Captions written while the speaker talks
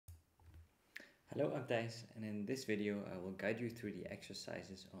Hello, I'm Thijs, and in this video I will guide you through the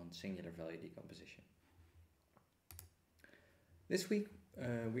exercises on singular value decomposition. This week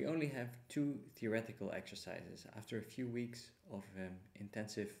we only have two theoretical exercises. After a few weeks of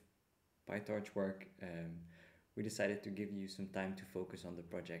intensive PyTorch work, we decided to give you some time to focus on the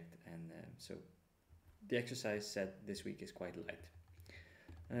project, and so the exercise set this week is quite light.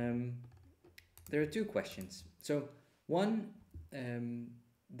 There are two questions. So one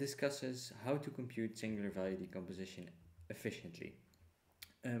discusses how to compute singular value decomposition efficiently.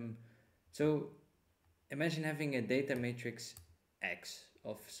 So imagine having a data matrix X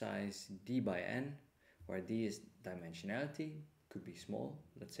of size d by n, where d is dimensionality, could be small,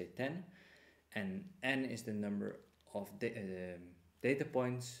 let's say 10, and n is the number of data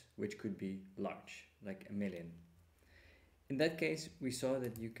points, which could be large, like a million. In that case, we saw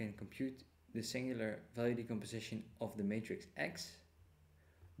that you can compute the singular value decomposition of the matrix X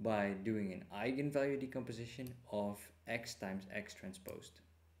by doing an eigenvalue decomposition of X times X transposed.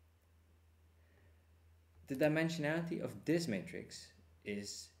 The dimensionality of this matrix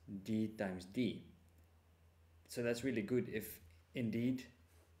is d times d. So that's really good if indeed,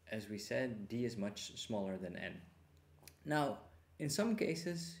 as we said, d is much smaller than n. Now, in some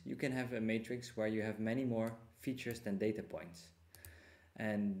cases, you can have a matrix where you have many more features than data points.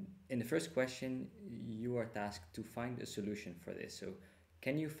 And in the first question, you are tasked to find a solution for this. So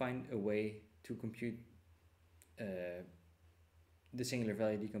can you find a way to compute the singular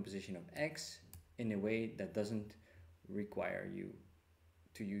value decomposition of X in a way that doesn't require you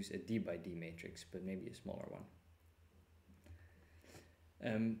to use a d by d matrix, but maybe a smaller one?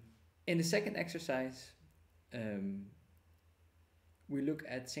 In the second exercise, we look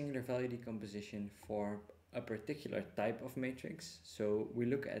at singular value decomposition for a particular type of matrix. So we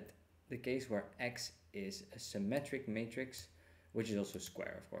look at the case where X is a symmetric matrix, which is also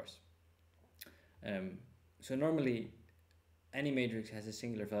square, of course. So normally, any matrix has a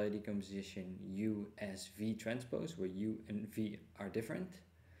singular value decomposition U as V transpose, where U and V are different.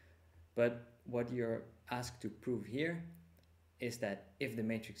 But what you're asked to prove here is that if the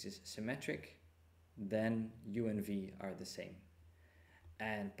matrix is symmetric, then U and V are the same.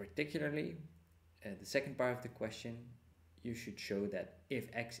 And particularly, the second part of the question, you should show that if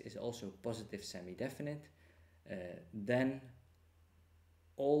X is also positive semi-definite, then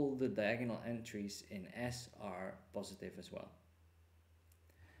all the diagonal entries in S are positive as well.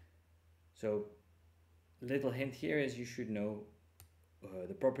 So, little hint here is you should know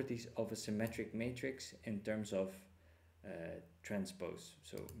the properties of a symmetric matrix in terms of transpose.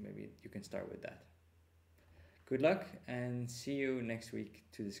 So maybe you can start with that. Good luck and see you next week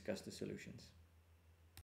to discuss the solutions.